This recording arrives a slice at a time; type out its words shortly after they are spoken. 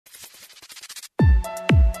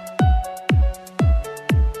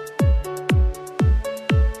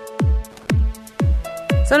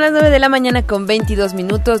Son las 9 de la mañana con 22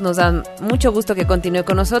 minutos. Nos da mucho gusto que continúe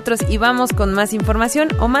con nosotros y vamos con más información,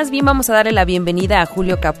 o más bien vamos a darle la bienvenida a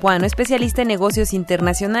Julio Capuano, especialista en negocios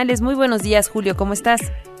internacionales. Muy buenos días, Julio, ¿cómo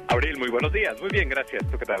estás? Abril, muy buenos días. Muy bien, gracias.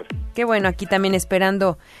 ¿Tú qué tal? Qué bueno, aquí también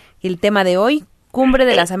esperando el tema de hoy, Cumbre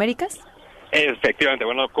de las Américas. Efectivamente,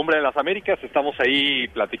 bueno, Cumbre de las Américas, estamos ahí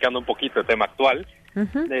platicando un poquito del tema actual.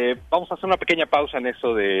 Vamos a hacer una pequeña pausa en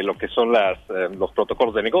eso de lo que son los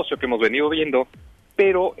protocolos de negocio que hemos venido viendo,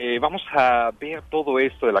 pero vamos a ver todo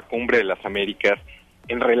esto de la Cumbre de las Américas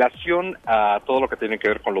en relación a todo lo que tiene que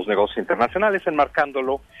ver con los negocios internacionales,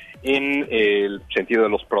 enmarcándolo en el sentido de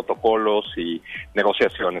los protocolos y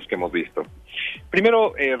negociaciones que hemos visto.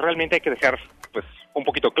 Primero, realmente hay que dejar pues un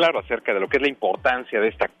poquito claro acerca de lo que es la importancia de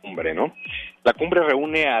esta cumbre, ¿no? La cumbre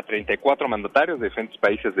reúne a 34 mandatarios de diferentes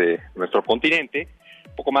países de nuestro continente,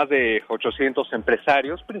 poco más de 800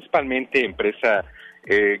 empresarios, principalmente empresa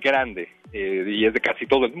grande, y es de casi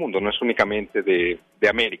todo el mundo, no es únicamente de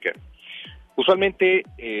América. Usualmente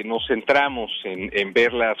nos centramos en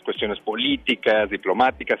ver las cuestiones políticas,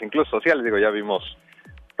 diplomáticas, incluso sociales. Digo, ya vimos,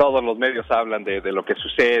 todos los medios hablan de lo que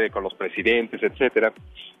sucede con los presidentes, etcétera,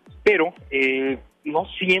 pero no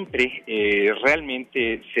siempre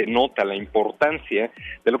realmente se nota la importancia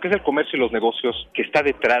de lo que es el comercio y los negocios que está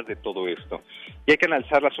detrás de todo esto. Y hay que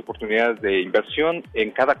analizar las oportunidades de inversión en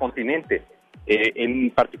cada continente.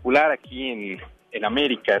 En particular aquí en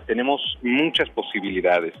América tenemos muchas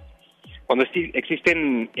posibilidades. Cuando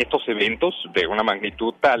existen estos eventos de una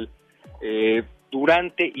magnitud tal,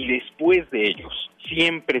 durante y después de ellos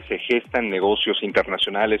siempre se gestan negocios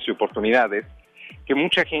internacionales y oportunidades que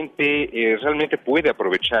mucha gente realmente puede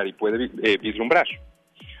aprovechar y puede vislumbrar.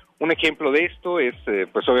 Un ejemplo de esto es,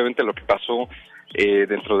 pues obviamente lo que pasó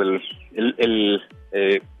dentro del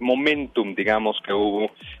momentum, digamos, que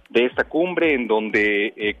hubo de esta cumbre, en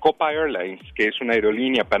donde Copa Airlines, que es una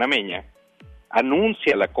aerolínea panameña,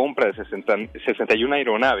 anuncia la compra de 61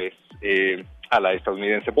 aeronaves a la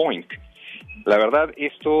estadounidense Boeing. La verdad,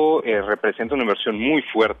 esto representa una inversión muy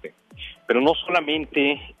fuerte, pero no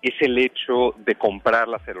solamente es el hecho de comprar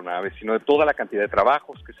las aeronaves, sino de toda la cantidad de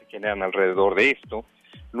trabajos que se generan alrededor de esto,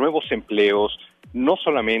 nuevos empleos, no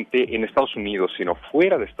solamente en Estados Unidos, sino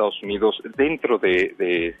fuera de Estados Unidos, dentro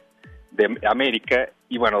de América,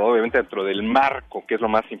 y bueno, obviamente dentro del marco, que es lo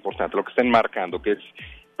más importante, lo que está enmarcando, que es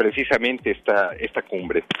precisamente esta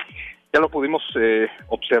cumbre. Ya lo pudimos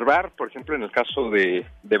observar, por ejemplo, en el caso de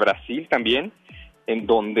Brasil también, en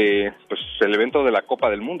donde pues el evento de la Copa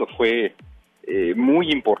del Mundo fue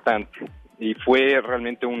muy importante y fue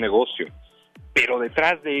realmente un negocio. Pero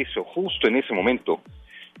detrás de eso, justo en ese momento,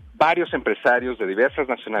 varios empresarios de diversas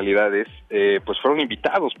nacionalidades pues fueron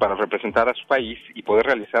invitados para representar a su país y poder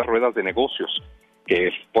realizar ruedas de negocios,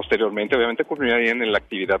 que posteriormente obviamente culminarían en la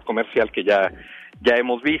actividad comercial que ya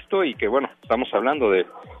hemos visto, y que bueno, estamos hablando de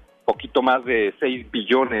poquito más de 6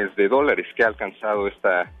 billones de dólares que ha alcanzado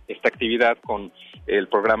esta actividad con el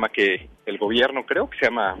programa que el gobierno, creo que se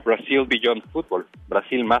llama Brazil Beyond Football,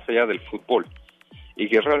 Brasil más allá del fútbol, y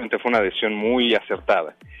que realmente fue una decisión muy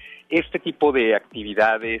acertada. Este tipo de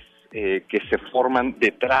actividades que se forman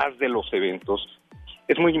detrás de los eventos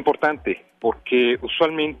es muy importante, porque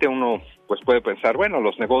usualmente uno pues puede pensar, bueno,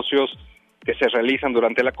 los negocios que se realizan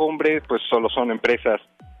durante la cumbre pues solo son empresas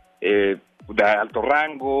de alto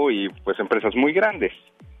rango y pues empresas muy grandes.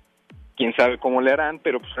 Quién sabe cómo le harán,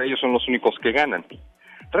 pero pues ellos son los únicos que ganan.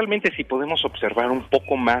 Realmente, si podemos observar un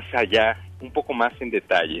poco más allá, un poco más en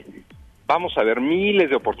detalle, vamos a ver miles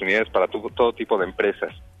de oportunidades para todo tipo de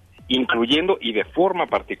empresas, incluyendo y de forma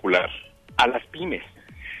particular a las pymes,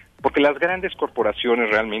 porque las grandes corporaciones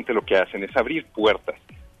realmente lo que hacen es abrir puertas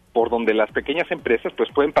por donde las pequeñas empresas pues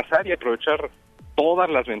pueden pasar y aprovechar todas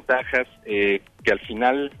las ventajas que al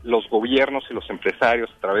final los gobiernos y los empresarios,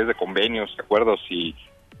 a través de convenios, acuerdos y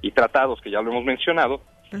tratados que ya lo hemos mencionado,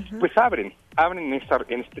 pues abren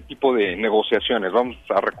en este tipo de negociaciones. Vamos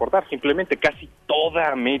a recordar simplemente casi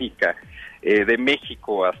toda América, de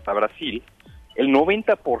México hasta Brasil, el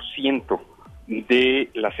 90% de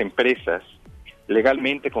las empresas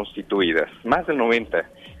legalmente constituidas, más del 90%,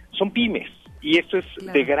 son pymes. Y esto es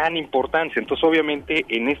de gran importancia. Entonces, obviamente,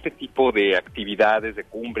 en este tipo de actividades, de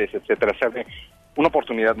cumbres, etcétera, se abre una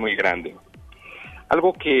oportunidad muy grande.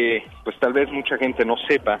 Algo que, pues, tal vez mucha gente no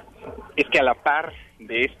sepa, es que a la par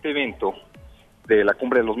de este evento, de la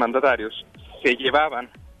Cumbre de los Mandatarios, se llevaban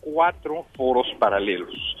 4 foros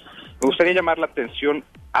paralelos. Me gustaría llamar la atención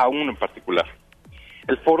a uno en particular.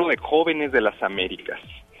 El Foro de Jóvenes de las Américas,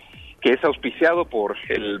 que es auspiciado por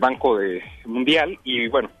el Banco Mundial y,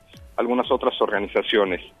 bueno, algunas otras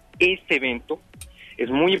organizaciones. Este evento es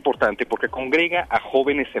muy importante porque congrega a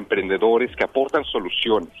jóvenes emprendedores que aportan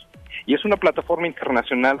soluciones. Y es una plataforma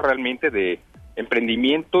internacional realmente de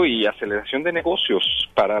emprendimiento y aceleración de negocios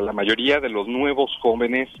para la mayoría de los nuevos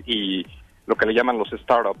jóvenes y lo que le llaman los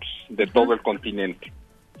startups de todo el continente.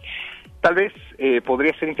 Tal vez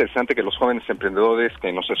podría ser interesante que los jóvenes emprendedores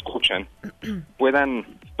que nos escuchan puedan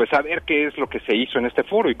pues saber qué es lo que se hizo en este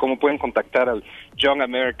foro y cómo pueden contactar al Young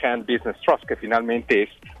American Business Trust, que finalmente es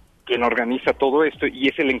quien organiza todo esto y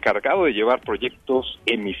es el encargado de llevar proyectos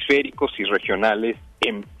hemisféricos y regionales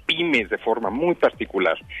en pymes de forma muy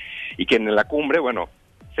particular y que en la cumbre, bueno,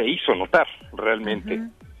 se hizo notar realmente.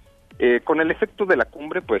 Con el efecto de la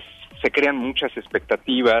cumbre, pues se crean muchas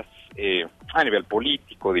expectativas a nivel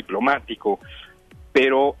político, diplomático,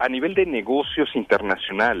 pero a nivel de negocios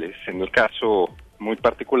internacionales, en el caso muy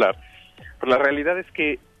particular, pues la realidad es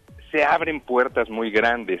que se abren puertas muy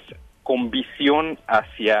grandes con visión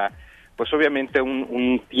hacia, pues obviamente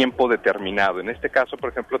un tiempo determinado. En este caso, por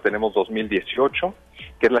ejemplo, tenemos 2018,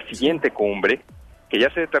 que es la siguiente cumbre, que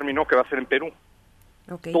ya se determinó que va a ser en Perú.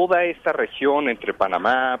 Okay. Toda esta región entre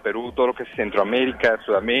Panamá, Perú, todo lo que es Centroamérica,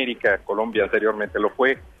 Sudamérica, Colombia anteriormente lo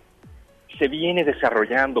fue, se viene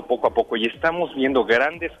desarrollando poco a poco y estamos viendo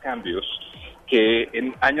grandes cambios que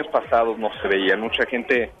en años pasados no se veían. Mucha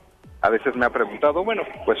gente a veces me ha preguntado, bueno,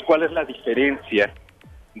 pues ¿cuál es la diferencia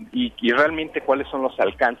y realmente cuáles son los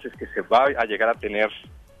alcances que se va a llegar a tener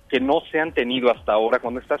que no se han tenido hasta ahora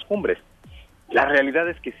con estas cumbres? La realidad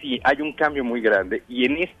es que sí, hay un cambio muy grande y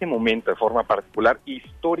en este momento, de forma particular,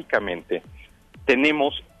 históricamente,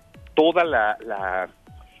 tenemos toda la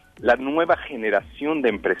nueva generación de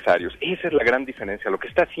empresarios. Esa es la gran diferencia, lo que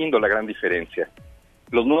está haciendo la gran diferencia.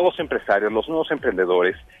 Los nuevos empresarios, los nuevos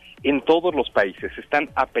emprendedores, en todos los países están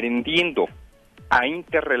aprendiendo a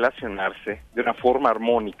interrelacionarse de una forma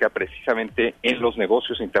armónica precisamente en los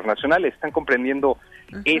negocios internacionales. Están comprendiendo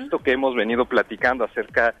esto que hemos venido platicando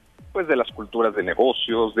acerca pues de las culturas de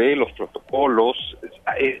negocios, de los protocolos.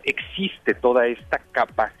 Existe toda esta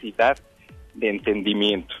capacidad de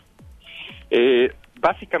entendimiento.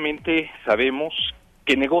 Básicamente sabemos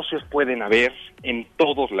que negocios pueden haber en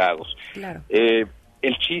todos lados. Claro.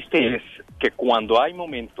 El chiste es que cuando hay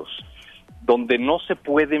momentos donde no se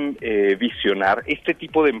pueden visionar, este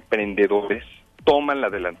tipo de emprendedores toman la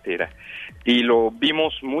delantera. Y lo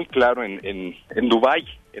vimos muy claro en Dubái,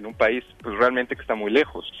 en un país pues realmente que está muy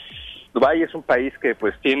lejos. Dubái es un país que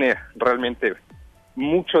pues tiene realmente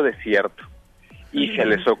mucho desierto y se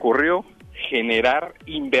les ocurrió generar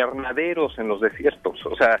invernaderos en los desiertos.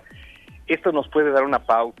 O sea, esto nos puede dar una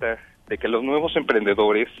pauta de que los nuevos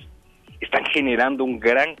emprendedores están generando un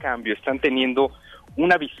gran cambio, están teniendo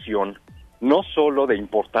una visión no solo de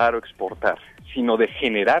importar o exportar, sino de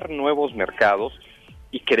generar nuevos mercados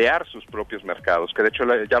y crear sus propios mercados, que de hecho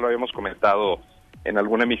ya lo habíamos comentado en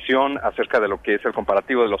alguna emisión acerca de lo que es el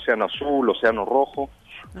comparativo del océano azul, océano rojo,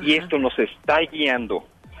 y esto nos está guiando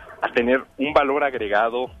a tener un valor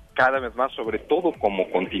agregado cada vez más, sobre todo como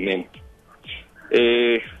continente.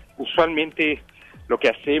 Usualmente lo que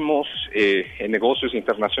hacemos en negocios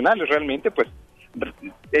internacionales realmente pues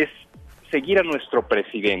es seguir a nuestro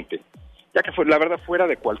presidente, ya que la verdad fuera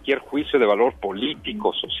de cualquier juicio de valor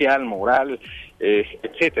político, social, moral,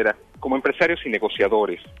 etcétera, como empresarios y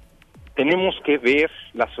negociadores, tenemos que ver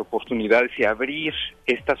las oportunidades y abrir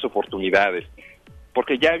estas oportunidades,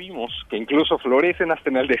 porque ya vimos que incluso florecen hasta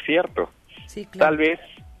en el desierto. Sí, claro. Tal vez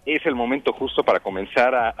es el momento justo para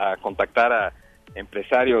comenzar a contactar a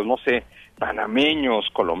empresarios, no sé, panameños,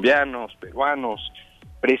 colombianos, peruanos,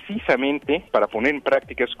 precisamente para poner en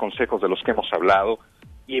práctica esos consejos de los que hemos hablado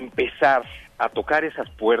y empezar a tocar esas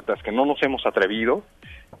puertas que no nos hemos atrevido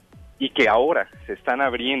y que ahora se están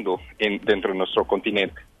abriendo dentro de nuestro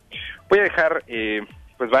continente. Voy a dejar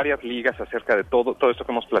pues varias ligas acerca de todo esto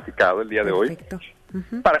que hemos platicado el día de hoy,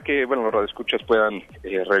 para que bueno los radioescuchas puedan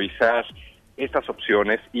revisar estas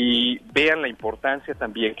opciones y vean la importancia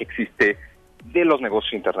también que existe de los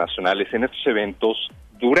negocios internacionales en estos eventos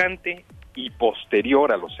durante y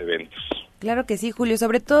posterior a los eventos. Claro que sí, Julio,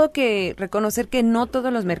 sobre todo que reconocer que no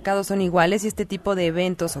todos los mercados son iguales y este tipo de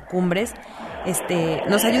eventos o cumbres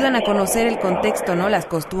nos ayudan a conocer el contexto, ¿no? Las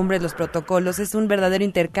costumbres, los protocolos, es un verdadero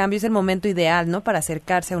intercambio, es el momento ideal, ¿no? Para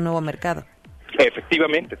acercarse a un nuevo mercado.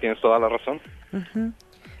 Efectivamente, tienes toda la razón.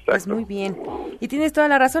 Pues muy bien. Y tienes toda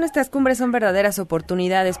la razón, estas cumbres son verdaderas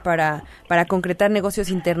oportunidades para concretar negocios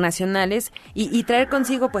internacionales y traer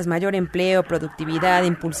consigo pues mayor empleo, productividad,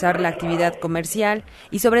 impulsar la actividad comercial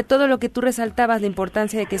y sobre todo lo que tú resaltabas, la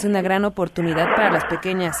importancia de que es una gran oportunidad para las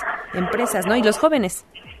pequeñas empresas, ¿no? Y los jóvenes.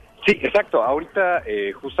 Sí, exacto. Ahorita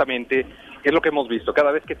justamente es lo que hemos visto.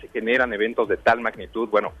 Cada vez que se generan eventos de tal magnitud,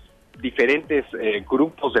 bueno, diferentes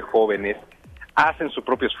grupos de jóvenes hacen su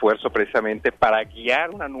propio esfuerzo precisamente para guiar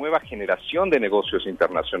una nueva generación de negocios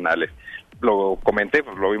internacionales. Lo comenté,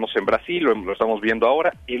 pues lo vimos en Brasil, lo estamos viendo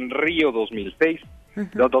ahora, en Río 2016,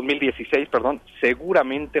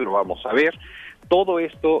 seguramente lo vamos a ver. Todo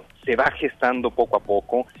esto se va gestando poco a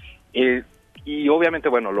poco, y obviamente,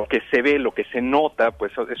 bueno, lo que se ve, lo que se nota,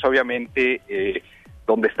 pues es obviamente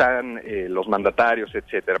donde están los mandatarios,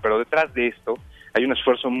 etcétera, pero detrás de esto hay un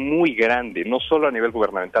esfuerzo muy grande, no solo a nivel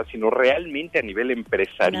gubernamental, sino realmente a nivel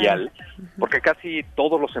empresarial, porque casi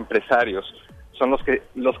todos los empresarios son los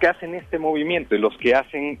que hacen este movimiento y los que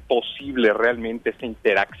hacen posible realmente esta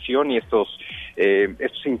interacción y estos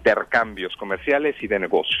intercambios comerciales y de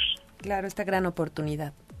negocios. Claro, esta gran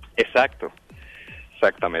oportunidad.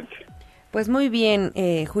 Exactamente. Pues muy bien,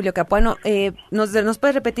 Julio Capuano. ¿Nos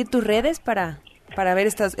puedes repetir tus redes para ver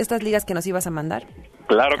estas ligas que nos ibas a mandar?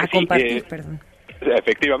 Claro que sí. Compartir, perdón.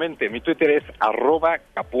 Efectivamente, mi Twitter es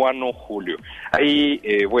 @CapuanoJulio. Ahí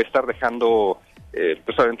voy a estar dejando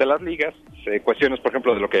pues obviamente las ligas, cuestiones por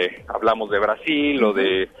ejemplo de lo que hablamos de Brasil o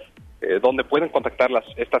de donde pueden contactar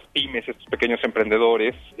estas pymes, estos pequeños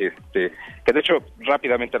emprendedores, que de hecho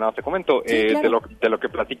rápidamente nada más te comento, sí, claro. de lo que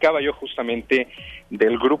platicaba yo justamente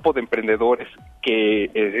del grupo de emprendedores que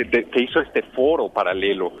hizo este foro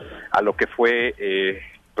paralelo a lo que fue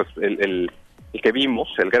pues el que vimos,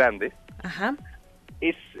 el grande. Ajá.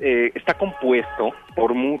 Está compuesto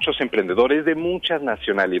por muchos emprendedores de muchas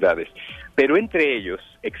nacionalidades, pero entre ellos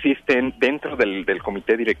existen dentro del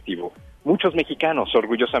comité directivo muchos mexicanos,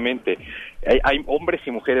 orgullosamente. Hay hombres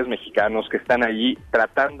y mujeres mexicanos que están allí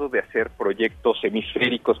tratando de hacer proyectos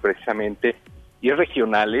hemisféricos precisamente y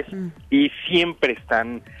regionales, y siempre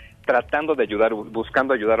están tratando de ayudar,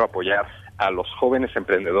 buscando ayudar o apoyar a los jóvenes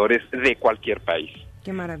emprendedores de cualquier país.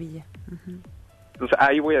 ¡Qué maravilla! Entonces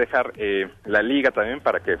ahí voy a dejar la liga también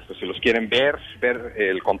para que pues, si los quieren ver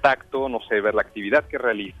el contacto, no sé, ver la actividad que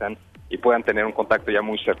realizan y puedan tener un contacto ya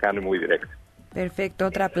muy cercano y muy directo. Perfecto,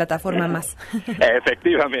 otra plataforma más.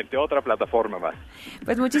 Efectivamente, otra plataforma más.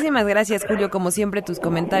 Pues muchísimas gracias, Julio, como siempre tus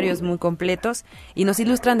comentarios muy completos y nos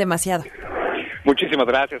ilustran demasiado. Muchísimas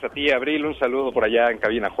gracias a ti, Abril, un saludo por allá en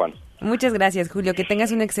cabina, Juan. Muchas gracias, Julio, que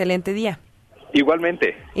tengas un excelente día.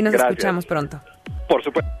 Igualmente. Y nos escuchamos pronto. Por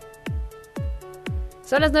supuesto.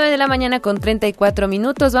 Son las 9 de la mañana con 34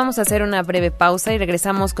 minutos. Vamos a hacer una breve pausa y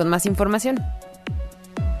regresamos con más información.